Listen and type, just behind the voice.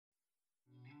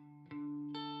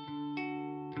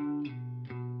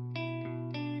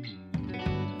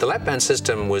The lap band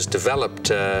system was developed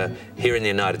here in the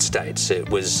United States. It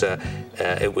was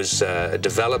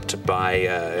developed by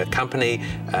a company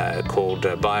called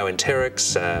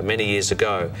BioEnterics many years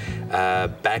ago,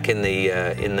 back in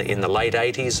the late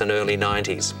 80s and early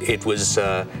 90s. It was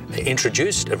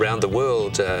introduced around the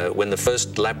world when the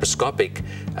first laparoscopic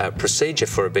procedure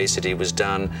for obesity was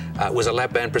done. Was a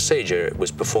lap band procedure. It was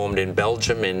performed in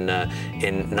Belgium in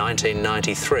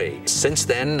 1993. Since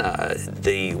then,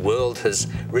 the world has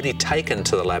really taken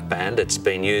to the lap band. It's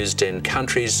been used in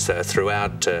countries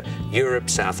throughout Europe,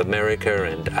 South America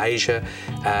and Asia,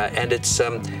 and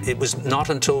it was not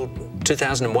until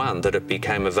 2001 that it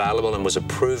became available and was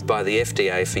approved by the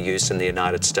FDA for use in the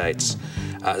United States.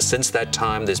 Since that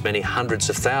time, there's many hundreds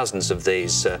of thousands of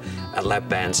these lap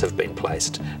bands have been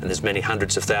placed, and there's many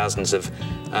hundreds of thousands of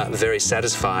very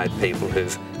satisfied people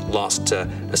who've lost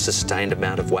a sustained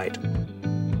amount of weight.